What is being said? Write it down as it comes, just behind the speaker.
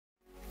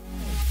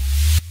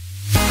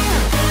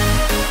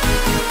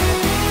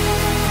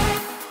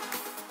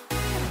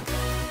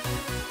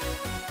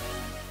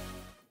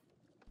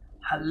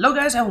Hello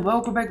guys and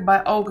welcome back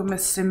by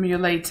Alchemist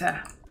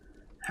Simulator.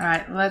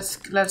 Alright, let's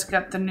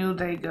get the new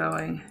day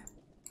going.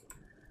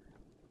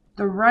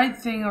 The right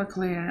thing or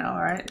clean.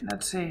 Alright,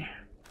 let's see.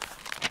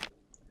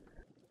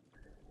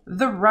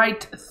 The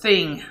right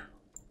thing.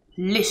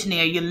 Listen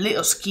here, you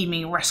little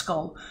scheming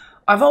rascal.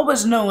 I've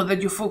always known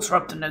that you folks are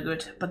up to no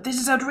good, but this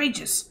is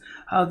outrageous.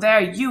 How dare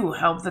you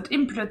help that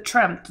impudent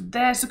tramp that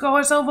dares to call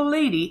herself a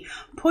lady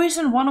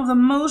poison one of the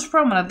most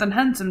prominent and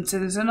handsome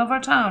citizens of our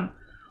town?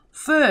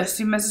 First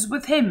he messes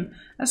with him,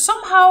 and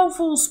somehow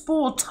fools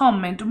poor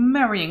Tom into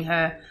marrying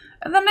her,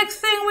 and the next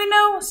thing we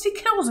know, she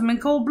kills him in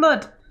cold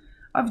blood.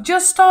 I've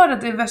just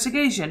started the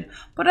investigation,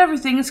 but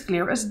everything is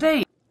clear as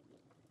day.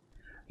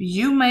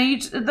 You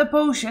made the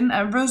potion,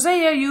 and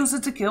Rosea used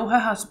it to kill her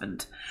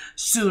husband.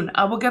 Soon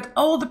I will get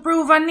all the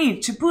proof I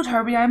need to put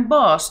her behind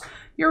bars.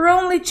 Your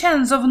only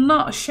chance of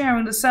not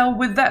sharing the cell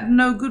with that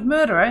no-good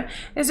murderer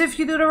is if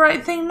you do the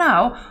right thing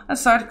now and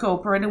start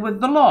cooperating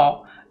with the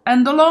law.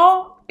 And the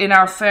law in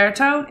our fair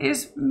town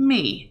is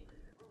me.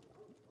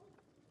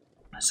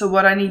 So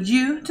what I need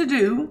you to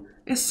do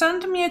is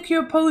send me a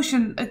cure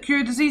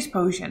disease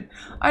potion.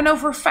 I know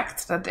for a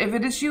fact that if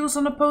it is used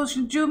on a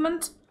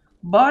potion-jument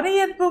body,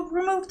 it will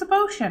remove the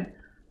potion,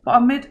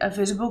 but emit a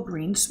visible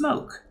green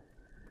smoke.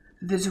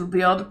 This will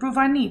be all the proof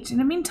I need. In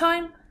the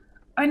meantime,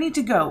 I need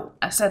to go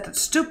and set that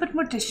stupid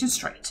mortician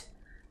straight.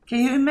 Can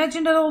you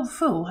imagine that old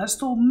fool has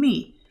told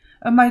me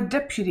and my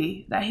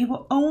deputy that he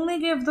will only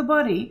give the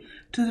body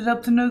to the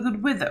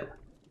up-to-no-good widow?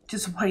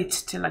 Just wait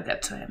till I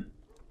get to him.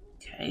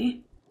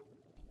 Okay.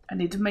 I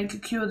need to make a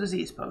cure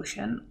disease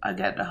potion. I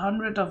get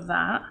 100 of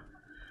that.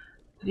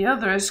 The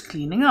other is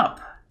cleaning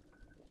up.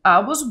 I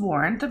was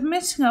warned that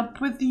mixing up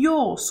with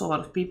your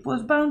sort of people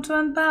is bound to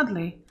end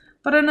badly,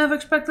 but I never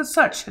expected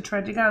such a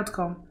tragic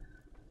outcome.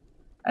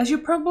 As you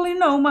probably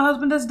know, my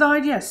husband has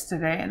died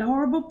yesterday, and the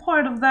horrible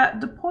part of that,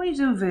 the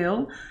poison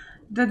vial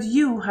that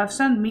you have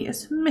sent me,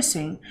 is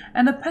missing,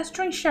 and the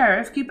pestering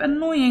sheriff keeps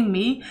annoying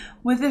me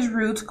with his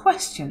rude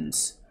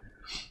questions.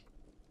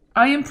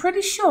 I am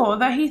pretty sure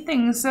that he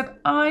thinks that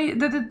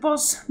it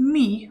was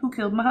me who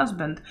killed my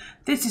husband.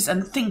 This is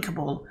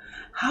unthinkable.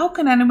 How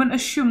can anyone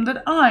assume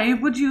that I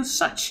would use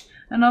such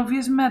an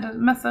obvious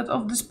method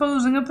of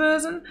disposing a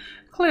person?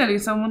 Clearly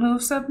someone who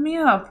set me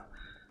up.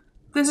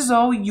 This is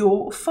all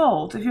your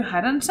fault. If you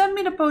hadn't sent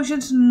me the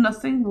potions,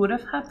 nothing would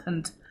have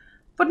happened.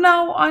 But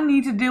now I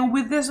need to deal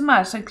with this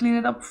mess and clean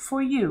it up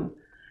for you.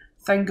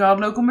 Thank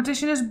God local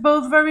mortician is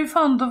both very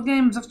fond of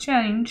games of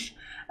change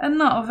and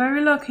not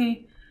very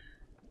lucky.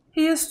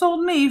 He has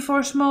told me for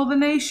a small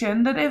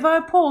donation that if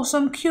I pour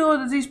some cure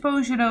disease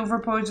potion over a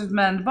poisoned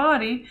man's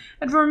body,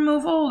 it will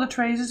remove all the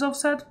traces of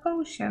said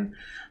potion.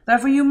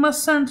 Therefore you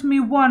must send me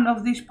one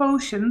of these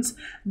potions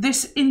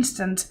this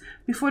instant,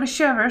 before the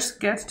sheriffs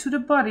get to the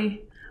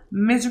body.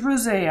 Miss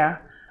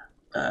Rosea.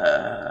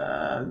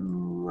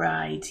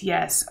 Right,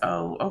 yes.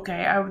 Oh,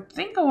 okay. I would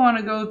think I want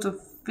to go to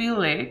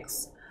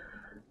Felix.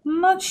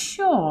 Not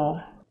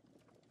sure.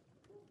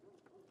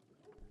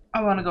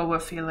 I want to go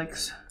with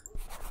Felix.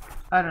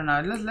 I don't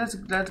know. Let's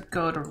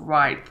go the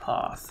right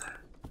path.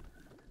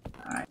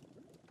 Alright.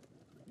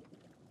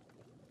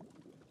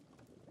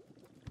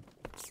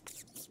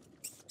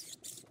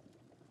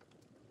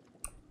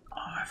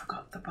 Oh, I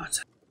forgot the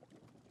button.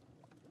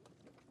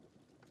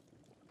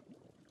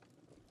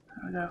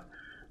 There we go.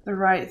 The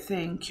right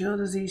thing. Cure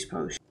disease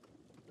potion.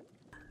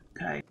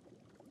 Okay.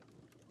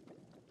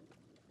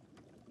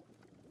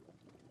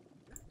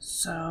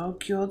 So,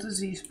 cure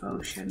disease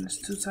potion is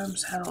 2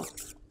 times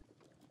health.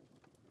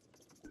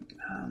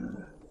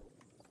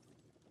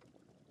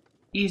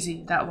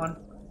 Easy, that one.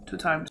 2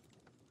 times.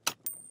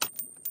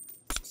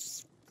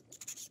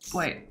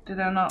 Wait, did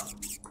I not?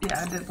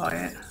 Yeah, I did buy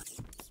it.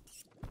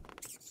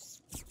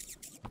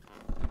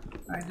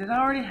 Alright, did I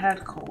already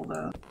had coal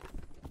though?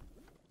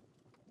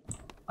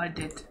 I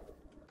did.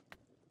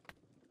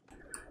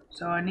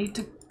 So I need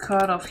to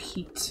cut off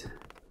heat.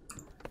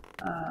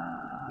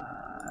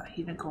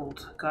 Heat and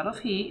cold. Cut off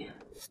heat.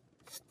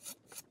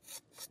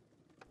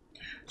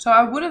 So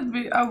I would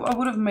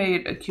have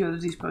made a cure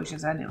disease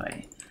potions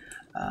anyway.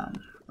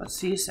 But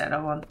she said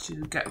I want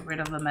to get rid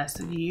of the mess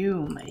that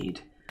you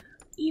made.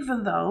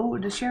 Even though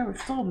the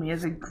sheriff told me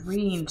there's a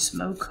green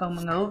smoke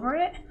coming over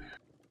it.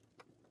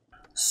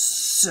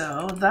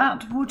 So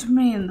that would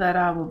mean that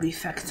I will be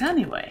fucked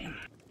anyway.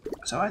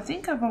 So I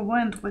think if I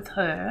went with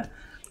her,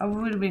 I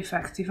would be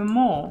fucked even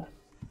more.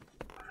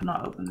 I've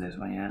not opened this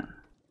one yet.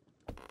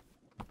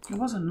 There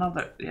was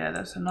another, yeah,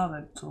 there's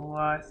another tool,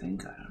 I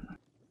think, I don't know.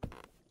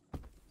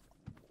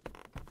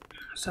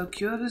 So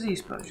cure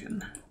disease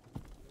potion.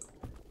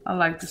 I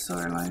like the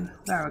storyline.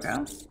 There we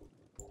go.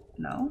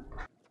 No.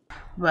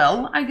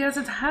 Well, I guess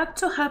it had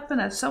to happen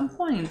at some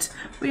point.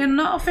 We are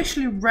not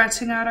officially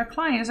ratting out our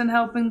clients and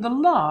helping the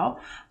law,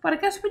 but I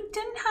guess we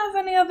didn't have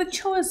any other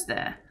choice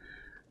there.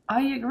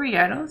 I agree.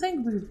 I don't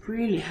think we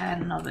really had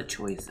another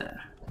choice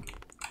there.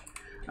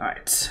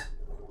 Alright.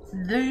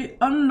 The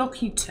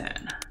unlucky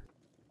turn.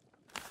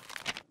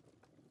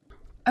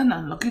 An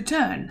unlucky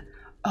turn.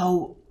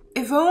 Oh,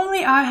 If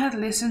only I had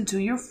listened to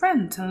your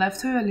friend and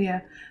left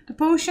earlier. The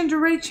potion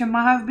duration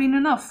might have been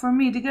enough for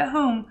me to get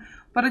home,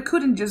 but I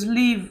couldn't just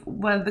leave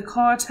when the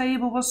card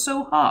table was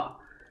so hot.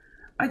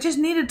 I just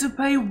needed to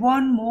pay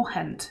one more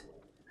hand.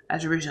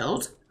 As a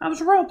result, I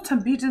was robbed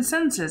and beaten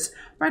senseless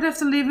right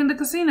after leaving the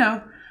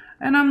casino,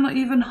 and I'm not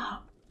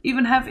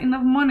even have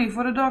enough money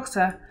for the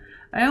doctor.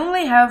 I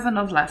only have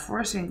enough left for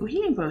a single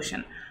healing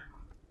potion.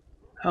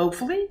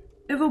 Hopefully,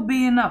 it will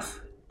be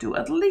enough to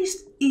at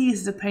least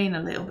ease the pain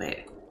a little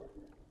bit.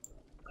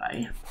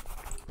 Okay,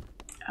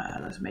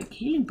 let's make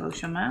healing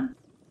potion, man.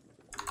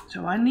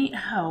 So I need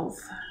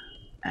health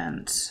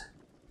and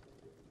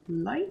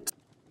light.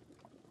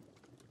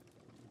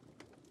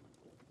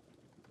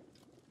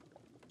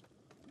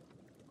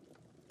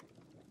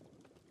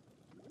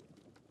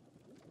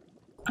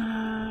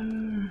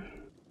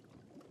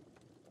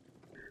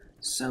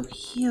 So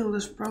heal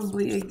is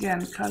probably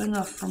again cutting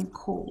off from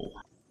coal.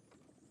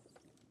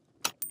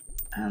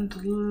 And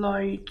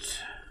light.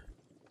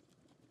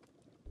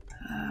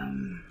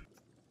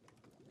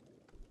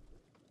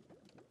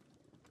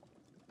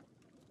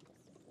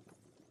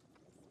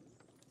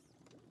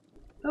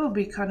 That will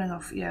be cutting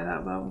off, yeah,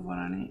 that will be what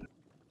I need.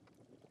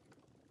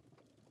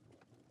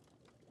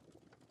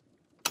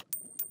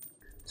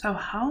 So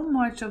how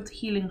much of the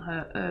healing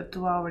herb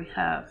do I already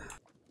have?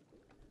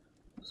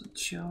 Does it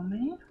show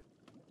me?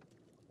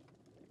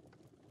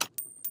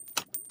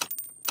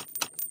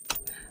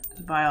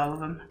 Let's buy all of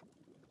them.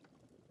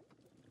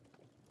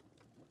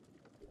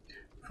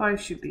 5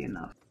 should be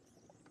enough.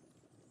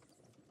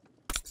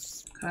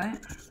 Okay.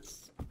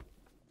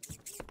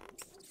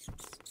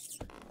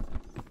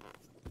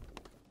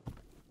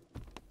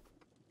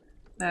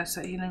 There's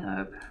a healing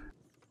herb.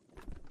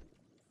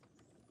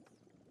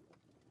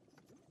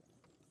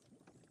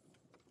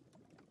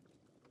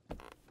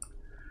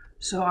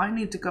 So I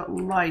need to get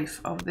life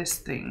of this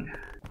thing.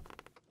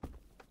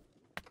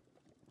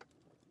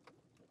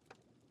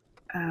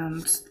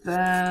 And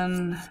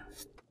then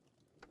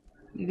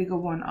I need to go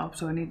one up,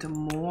 so I need to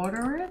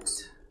mortar it.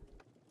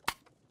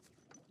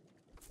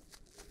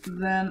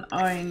 Then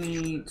I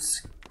need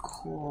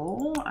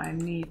coal. I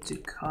need to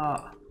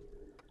cut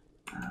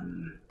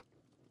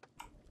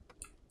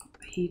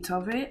heat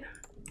of it.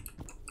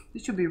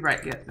 This should be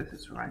right. Yes, this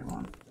is the right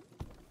one.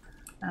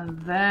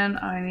 And then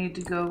I need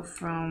to go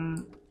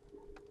from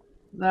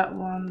that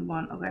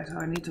one. Okay, so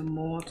I need to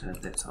mortar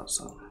this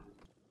also.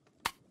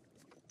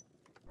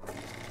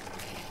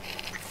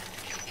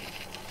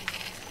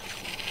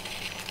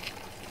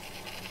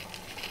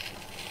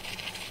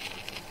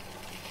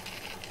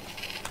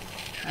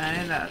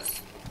 Okay,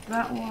 that's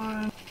that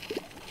one.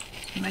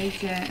 Let's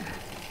make it.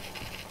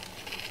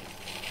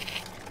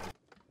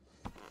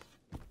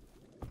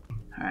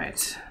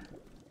 Alright.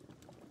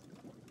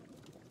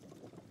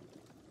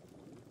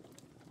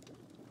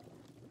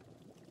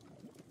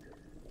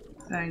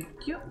 Thank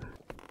you.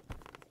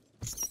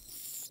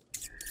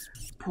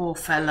 Poor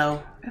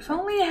fellow. If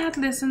only he had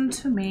listened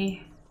to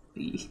me.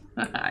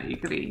 I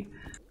agree.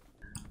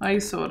 I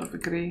sort of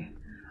agree.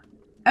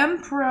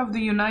 Emperor of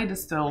the United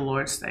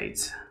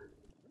States.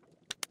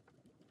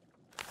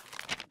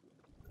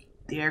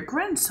 Dear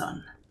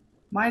grandson,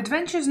 my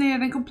adventure is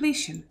nearing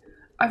completion.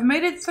 I've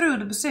made it through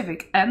the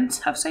Pacific and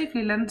have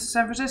safely landed to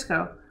San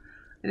Francisco.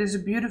 It is a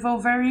beautiful,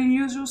 very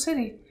unusual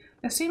city.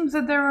 It seems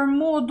that there are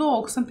more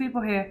dogs than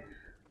people here.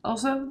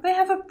 Also, they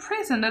have a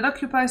prison that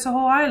occupies the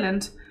whole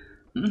island.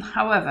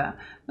 However,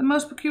 the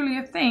most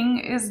peculiar thing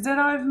is that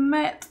I've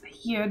met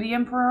here the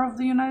Emperor of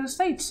the United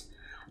States.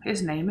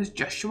 His name is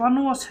Joshua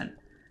Norton,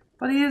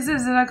 but he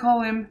insists that I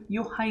call him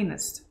Your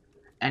Highness.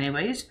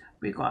 Anyways,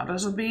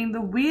 regardless of being the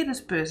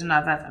weirdest person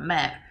I've ever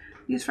met,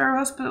 he's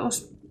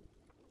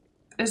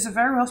is a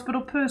very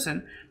hospitable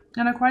person,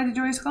 and I quite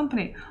enjoy his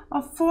company.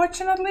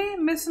 Unfortunately,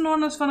 Mr.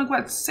 Norton has fallen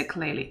quite sick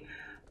lately.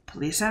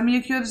 Please send me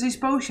a cure disease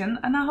potion,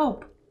 and I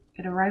hope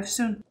it arrives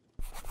soon.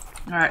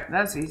 Alright,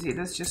 that's easy.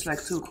 That's just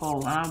like 2 coal,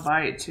 and I'll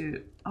buy it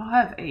too. I'll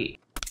have 8.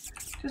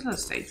 Just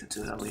let's take the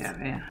 2 that we have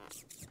here.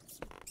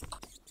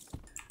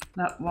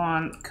 That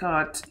one,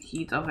 cut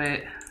heat of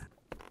it.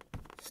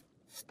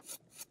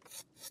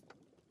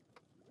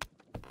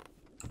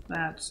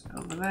 That's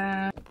over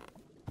there.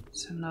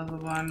 It's another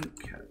one,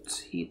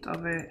 cut heat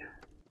of it.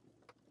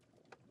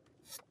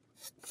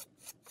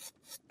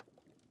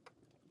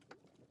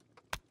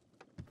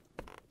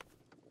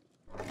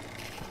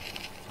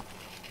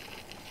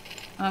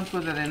 I'll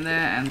put it in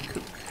there and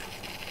cook.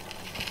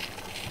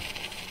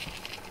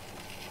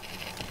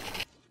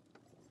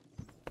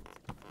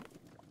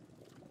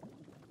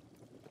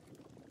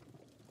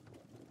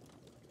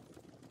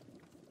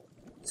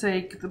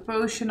 Take the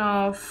potion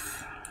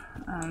off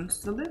and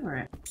deliver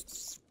it.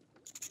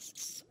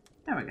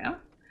 There we go.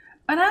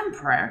 An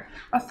emperor?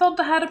 I thought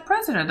they had a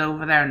president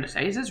over there in the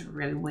States. It's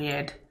really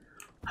weird.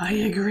 I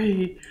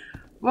agree.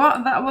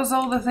 Well, that was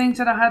all the things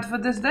that I had for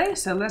this day,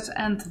 so let's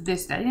end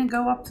this day and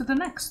go up to the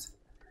next.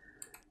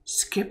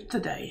 Skip the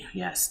day.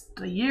 Yes,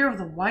 the year of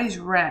the wise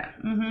rat.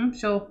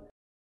 Sure.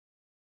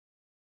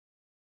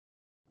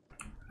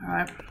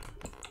 Alright.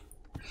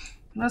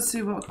 Let's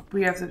see what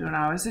we have to do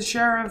now. Is the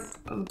sheriff...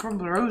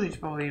 Probably Rosie's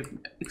probably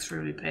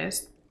extremely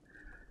pissed.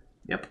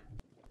 Yep.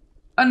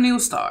 A new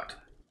start.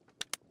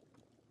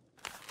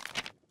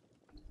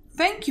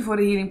 Thank you for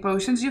the healing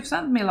potions you've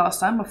sent me last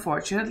time, but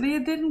fortunately I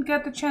didn't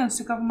get the chance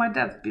to cover my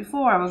death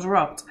before I was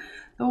robbed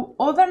the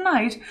other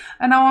night,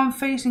 and now I'm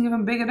facing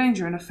even bigger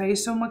danger in the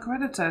face of my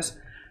creditors.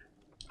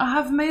 I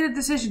have made a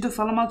decision to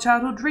follow my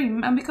childhood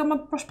dream and become a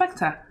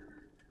prospector.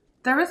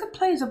 There is a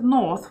place up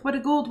north where the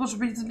gold was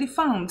recently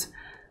found.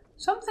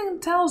 Something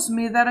tells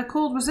me that a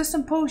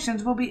cold-resistant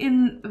potion will be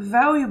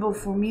invaluable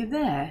for me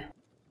there.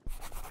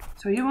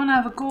 So you want to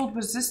have a cold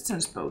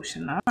resistance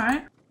potion,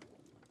 alright?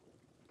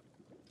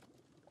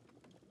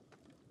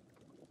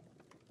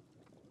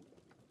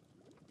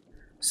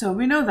 So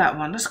we know that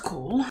one, that's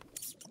cool.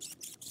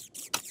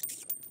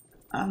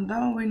 And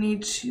now we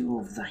need 2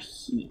 of the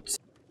heat.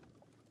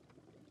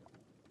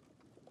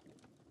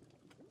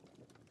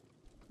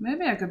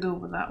 Maybe I could do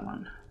with that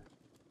one.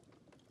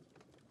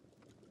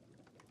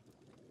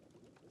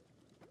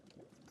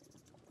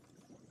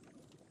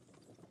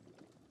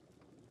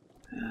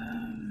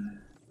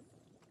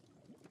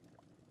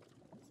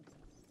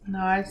 No,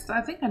 I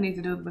think I need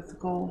to do it with the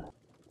coal.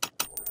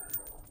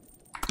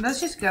 Let's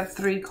just get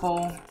 3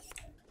 coal.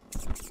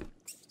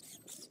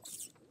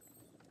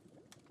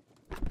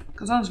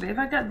 Because honestly, if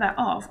I get that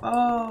off...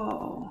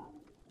 Oh!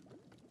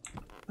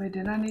 Wait,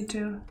 did I need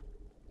to?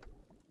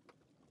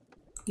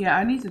 Yeah,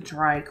 I need to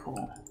dry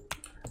coal.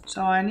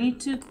 So I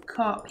need to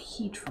cut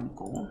heat from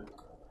coal.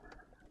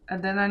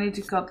 And then I need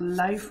to cut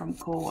life from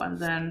coal and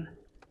then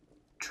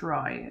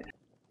dry it.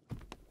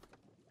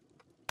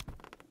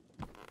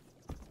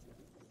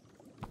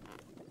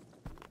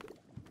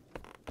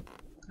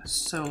 I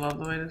so love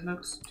the way this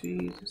looks.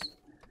 Jesus.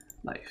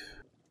 Life.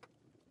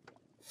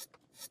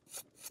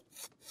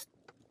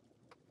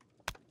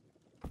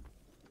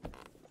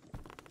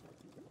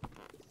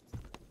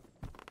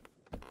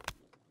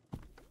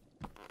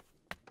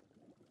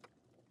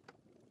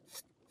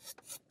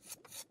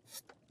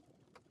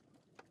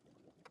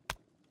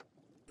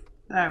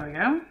 There we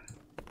go.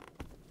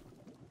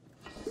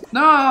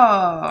 No!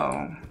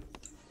 I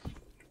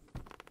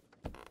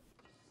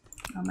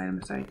made a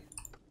mistake.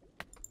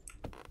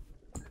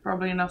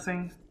 Probably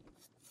nothing.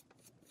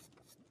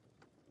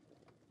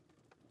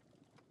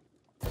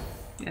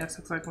 Yes,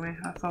 exactly.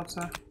 I thought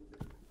so.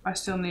 I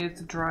still needed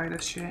to dry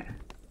this shit.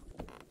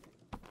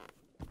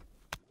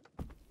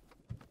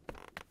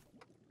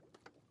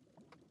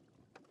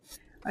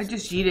 I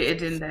just yeeted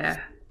it in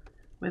there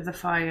with the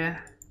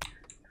fire,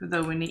 even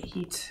though we need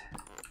heat.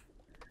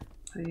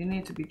 So you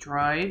need to be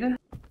dried.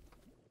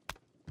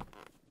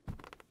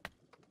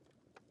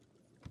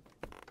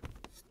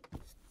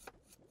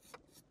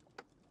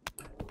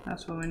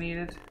 That's what we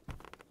needed.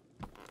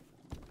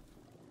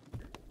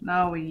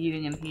 Now we're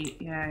eating in heat.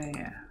 Yeah.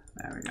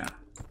 There we go.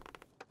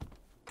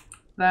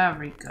 There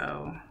we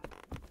go.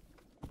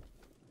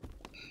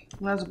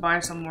 Let's buy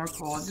some more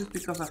coal just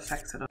because I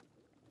fucked it up.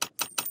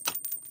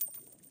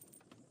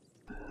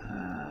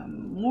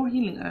 More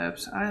healing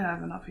herbs. I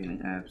have enough healing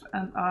herbs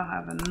and I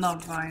have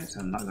enough vines.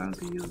 I'm not going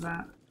to use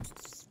that.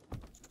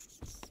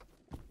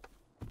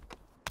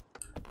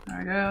 There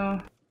we go.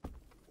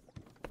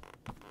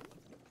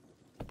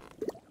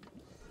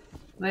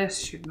 This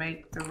should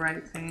make the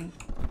right thing.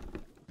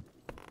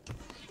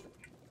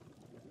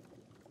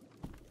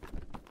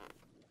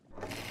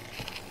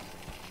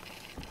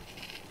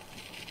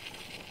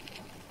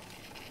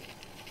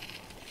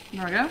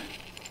 There we go.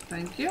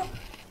 Thank you.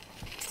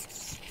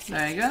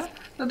 There you go.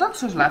 The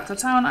doctor's left the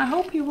town. I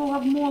hope he will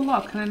have more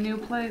luck in a new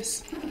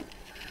place.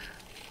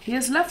 He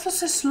has left us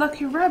his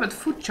lucky rabbit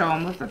foot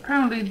charm, but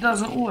apparently it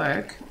doesn't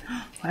work.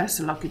 Where's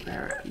the lucky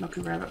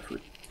rabbit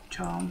foot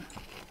charm?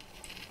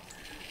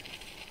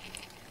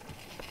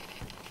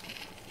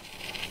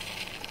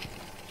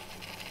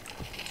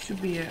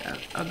 Should be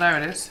oh,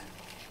 there it is.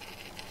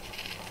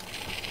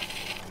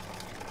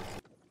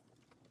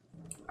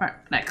 Alright,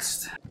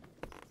 next.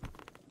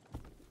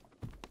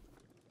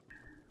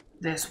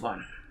 This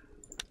one.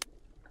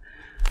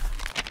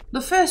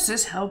 The first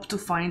is help to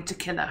find the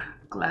killer.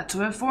 Glad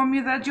to inform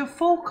you that your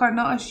folk are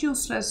not as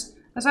useless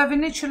as I've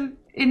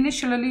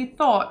initially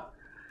thought.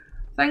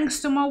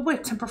 Thanks to my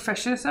wit and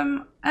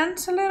professionalism, and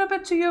a little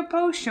bit to your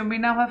potion, we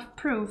now have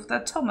proof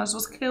that Thomas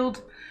was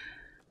killed.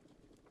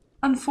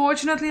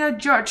 Unfortunately, our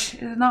judge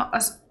is not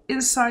as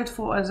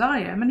insightful as I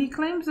am, and he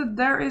claims that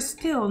there is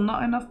still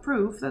not enough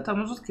proof that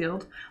Thomas was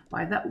killed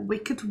by that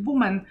wicked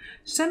woman.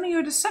 Send me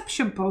your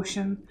deception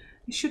potion.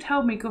 It should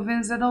help me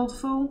convince that old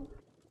fool.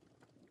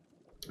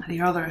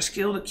 The other is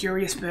killed a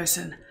curious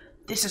person.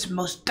 This has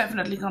most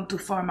definitely gone too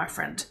far, my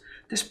friend.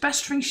 This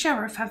pestering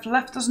sheriff has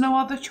left us no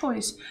other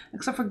choice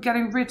except for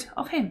getting rid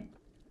of him.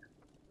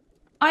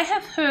 I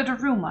have heard a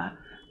rumor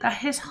that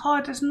his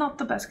heart is not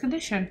the best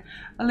condition.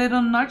 A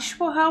little nudge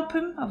will help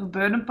him of a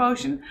burden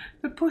potion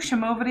could push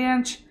him over the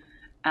edge,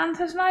 and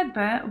his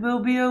nightmare will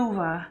be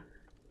over.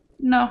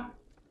 No,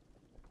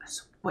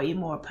 that's way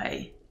more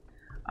pay.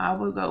 I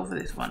will go for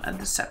this one, a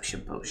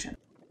deception potion.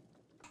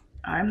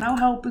 I'm now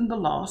helping the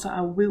law, so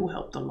I will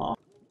help the law.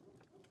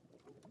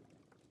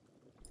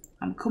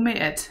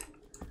 Committed.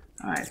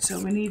 Alright, so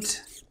we need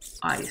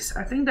ice.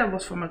 I think that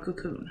was from a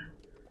cocoon.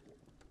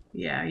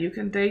 Yeah, you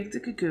can take the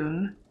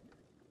cocoon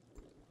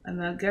and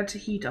then get the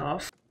heat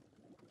off.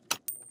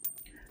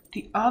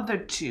 The other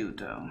two,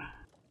 though.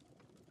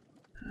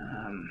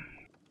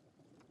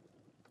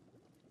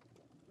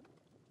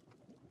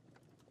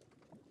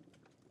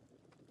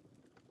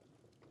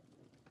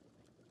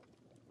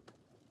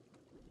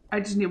 I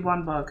just need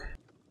one bug.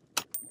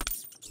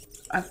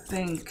 I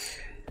think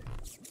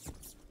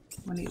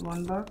we need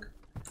one bug.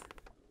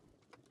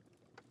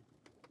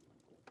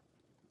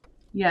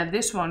 Yeah,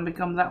 this one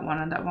becomes that one,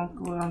 and that one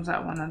becomes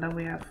that one, and then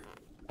we have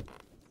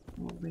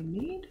what we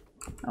need?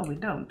 Oh, we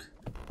don't.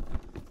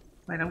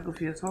 Wait, I'm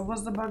confused. What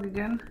was the bug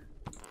again?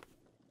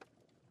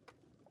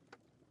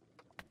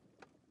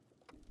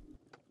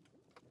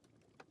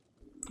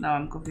 No,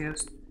 I'm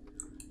confused.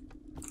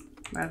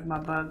 Where's my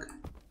bug?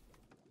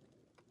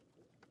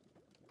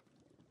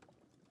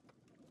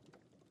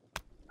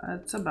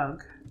 It's a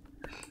bug.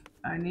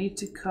 I need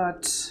to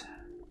cut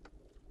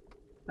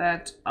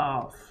that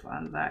off,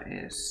 and that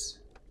is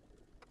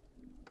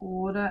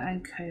order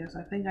and chaos.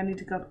 I think I need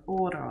to cut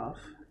order off.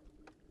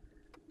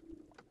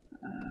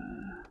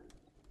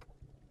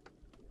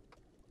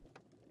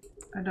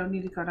 I don't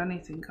need to cut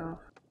anything off.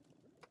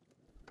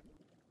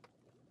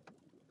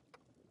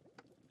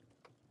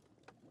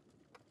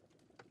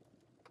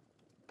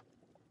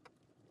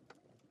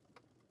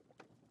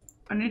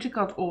 I need to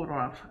cut order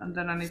off, and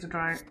then I need to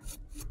dry it.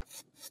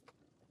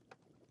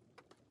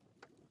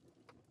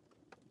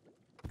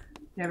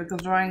 Yeah,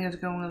 because drying is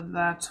going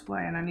that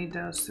way, and I need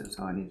those two,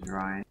 so I need to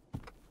dry it.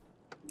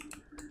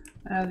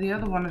 The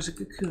other one is a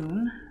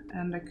cocoon,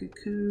 and the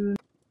cocoon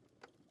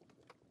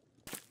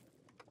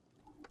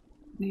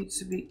needs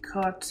to be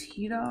cut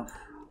heat off.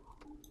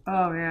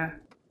 Oh yeah.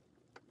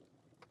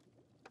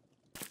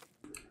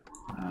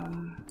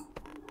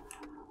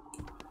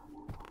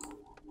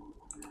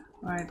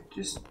 Right,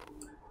 just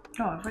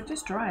no. If I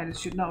just dry it, it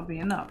should not be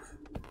enough.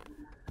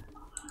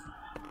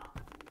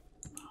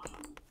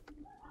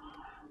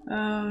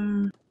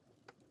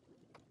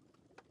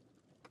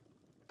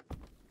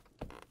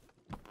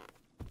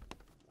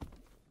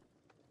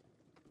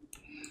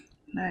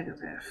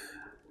 Negative.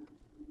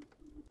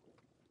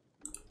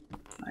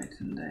 Night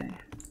and day.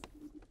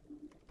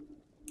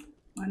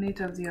 I need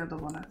to have the other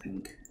one, I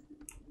think.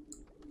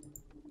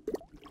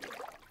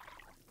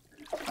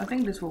 I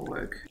think this will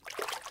work.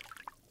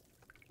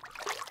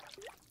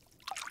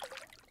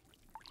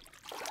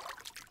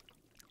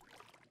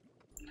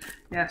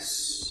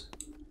 Yes.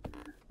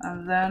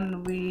 And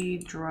then we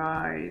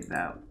dry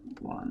that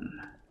one.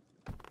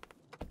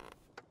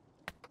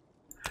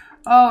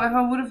 Oh, if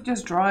I would have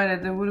just dried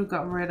it, they would have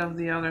got rid of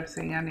the other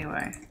thing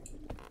anyway.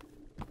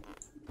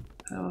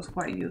 That was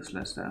quite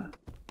useless though.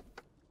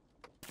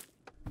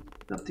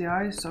 Got the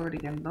ice already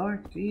getting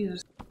dark,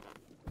 Jesus.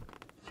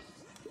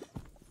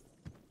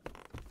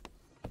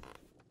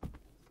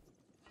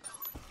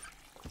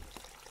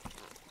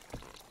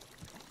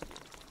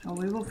 Oh,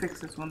 we will fix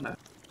this one though.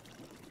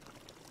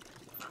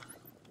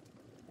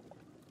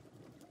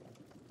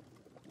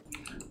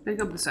 Pick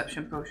up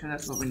deception potion,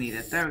 that's what we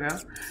needed. There we go.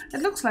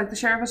 It looks like the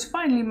sheriff has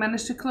finally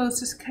managed to close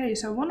this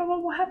case. I wonder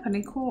what will happen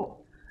in court.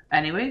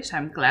 Anyways,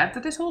 I'm glad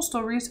that this whole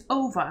story is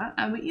over,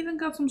 and we even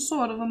got some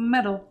sort of a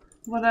medal,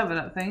 whatever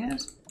that thing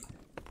is.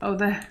 Oh,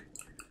 there.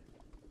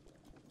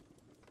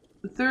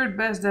 The third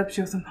best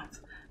deputy of the month.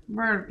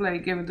 Murder play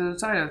given to the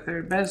title,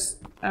 third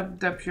best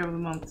deputy of the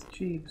month.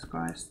 Jesus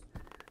Christ.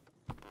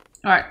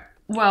 Alright,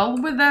 well,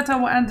 with that I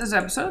will end this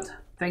episode.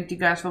 Thank you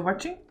guys for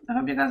watching. I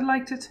hope you guys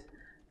liked it.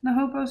 And I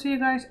hope I'll see you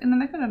guys in the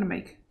next one I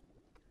make.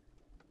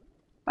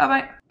 Bye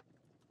bye.